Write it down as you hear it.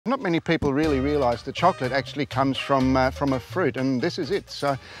Not many people really realise the chocolate actually comes from a fruit, and this is it.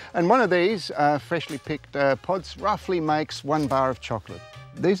 And one of these freshly picked pods roughly makes 1 bar of chocolate.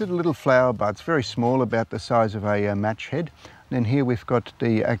 These are the little flower buds, very small, about the size of a match head. Then here we've got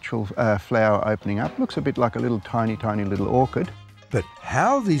the actual flower opening up. Looks a bit like a little tiny little orchid. But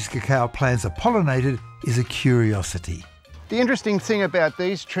how these cacao plants are pollinated is a curiosity. The interesting thing about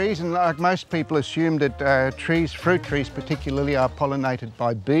these trees, and like most people assume that fruit trees particularly, are pollinated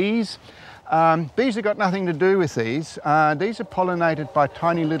by bees. Bees have got nothing to do with these. These are pollinated by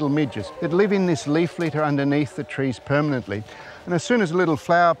tiny little midges that live in this leaf litter underneath the trees permanently. And as soon as a little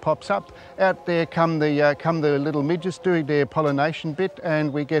flower pops up, out there come the little midges doing their pollination bit,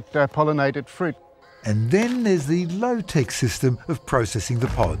 and we get pollinated fruit. And then there's the low-tech system of processing the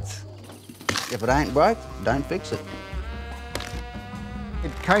pods. If it ain't broke, don't fix it.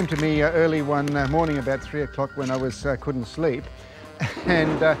 It came to me early one morning about 3 o'clock when I couldn't sleep,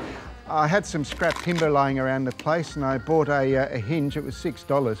 and I had some scrap timber lying around the place, and I bought a hinge. It was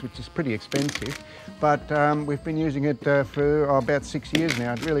 $6, which is pretty expensive, but we've been using it for about 6 years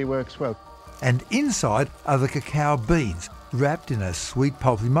now. It really works well. And inside are the cacao beans, wrapped in a sweet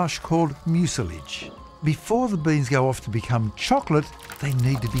pulpy mush called mucilage. Before the beans go off to become chocolate, they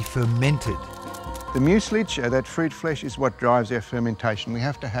need to be fermented. The mucilage, that fruit flesh, is what drives our fermentation. We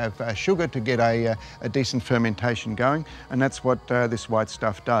have to have sugar to get a decent fermentation going, and that's what this white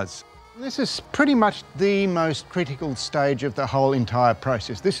stuff does. This is pretty much the most critical stage of the whole entire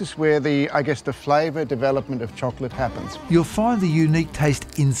process. This is where the flavour development of chocolate happens. You'll find the unique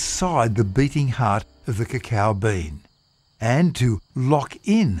taste inside the beating heart of the cacao bean. And to lock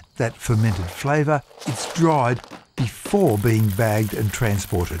in that fermented flavour, it's dried before being bagged and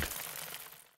transported.